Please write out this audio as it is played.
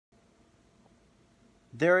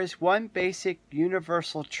There is one basic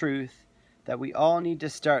universal truth that we all need to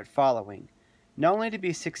start following, not only to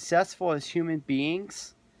be successful as human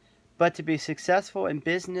beings, but to be successful in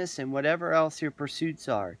business and whatever else your pursuits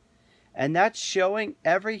are. And that's showing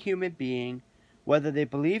every human being, whether they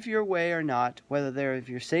believe your way or not, whether they're of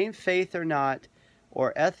your same faith or not,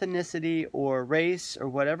 or ethnicity or race or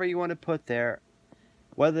whatever you want to put there,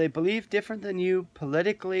 whether they believe different than you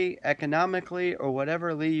politically, economically, or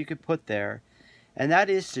whatever you could put there, and that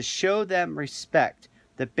is to show them respect,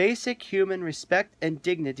 the basic human respect and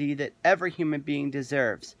dignity that every human being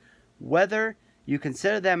deserves. Whether you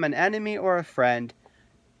consider them an enemy or a friend,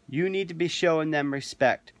 you need to be showing them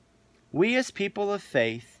respect. We as people of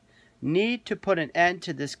faith need to put an end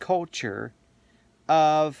to this culture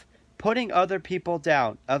of putting other people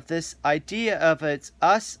down, of this idea of it's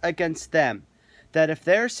us against them, that if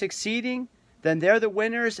they're succeeding, then they're the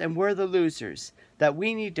winners and we're the losers, that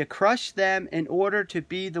we need to crush them in order to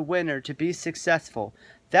be the winner, to be successful.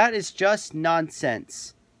 That is just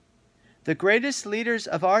nonsense. The greatest leaders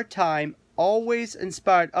of our time always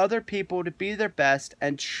inspired other people to be their best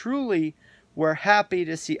and truly were happy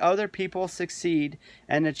to see other people succeed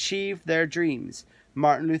and achieve their dreams.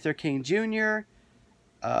 Martin Luther King Jr.,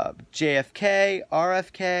 JFK,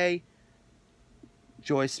 RFK,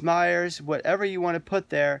 Joyce Myers, whatever you want to put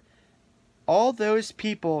there, all those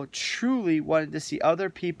people truly wanted to see other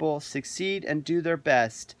people succeed and do their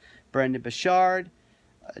best. Brendon Burchard,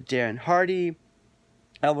 Darren Hardy,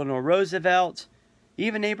 Eleanor Roosevelt,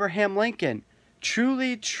 even Abraham Lincoln,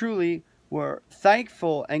 truly were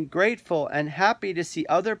thankful and grateful and happy to see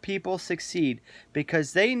other people succeed,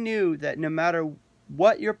 because they knew that no matter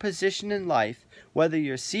what your position in life, whether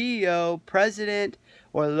you're CEO, president,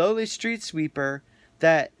 or lowly street sweeper,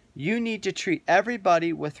 that you need to treat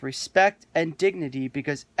everybody with respect and dignity,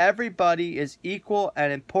 because everybody is equal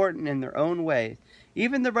and important in their own way.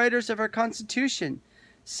 Even the writers of our Constitution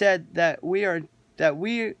said that we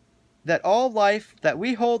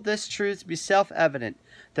hold this truth to be self-evident,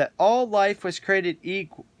 that all life was created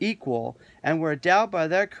equal and were endowed by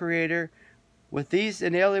their Creator with these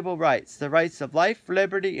inalienable rights, the rights of life,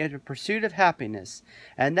 liberty, and the pursuit of happiness.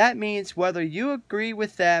 And that means whether you agree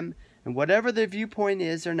with them and whatever their viewpoint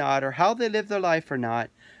is or not, or how they live their life or not,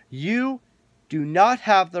 you do not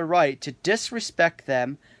have the right to disrespect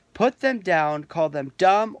them, put them down, call them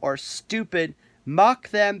dumb or stupid, mock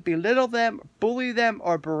them, belittle them, bully them,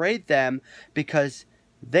 or berate them because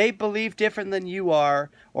they believe different than you are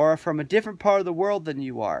or are from a different part of the world than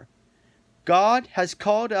you are. God has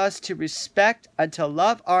called us to respect and to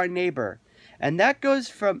love our neighbor. And that goes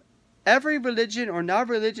from every religion or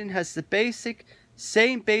non-religion has the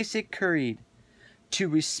same basic creed, to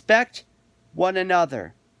respect one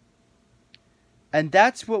another. And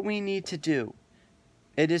that's what we need to do.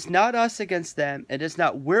 It is not us against them. It is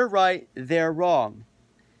not we're right, they're wrong.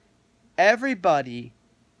 Everybody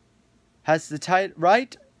has the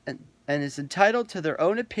right and is entitled to their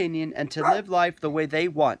own opinion and to live life the way they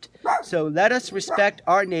want. So let us respect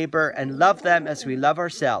our neighbor and love them as we love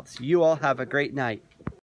ourselves. You all have a great night.